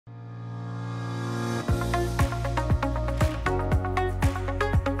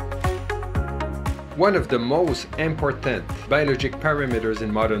One of the most important biologic parameters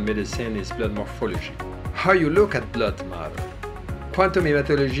in modern medicine is blood morphology. How you look at blood matter. Quantum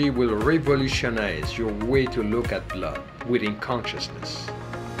hematology will revolutionize your way to look at blood within consciousness,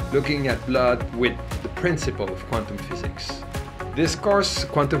 looking at blood with the principle of quantum physics. This course,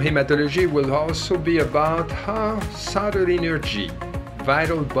 Quantum Hematology, will also be about how subtle energy,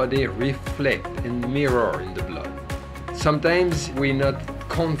 vital body reflect and mirror in the blood. Sometimes we're not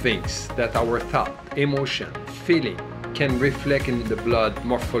convinced that our thought, emotion, feeling can reflect in the blood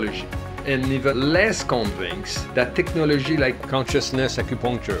morphology, and even less convinced that technology like consciousness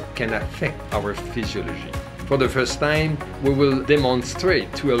acupuncture can affect our physiology. For the first time, we will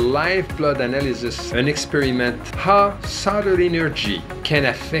demonstrate to a live blood analysis, an experiment, how subtle energy can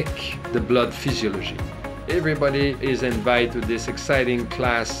affect the blood physiology. Everybody is invited to this exciting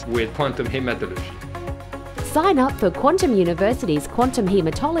class with Quantum Hematology. Sign up for Quantum University's Quantum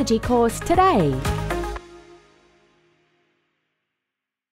Hematology course today.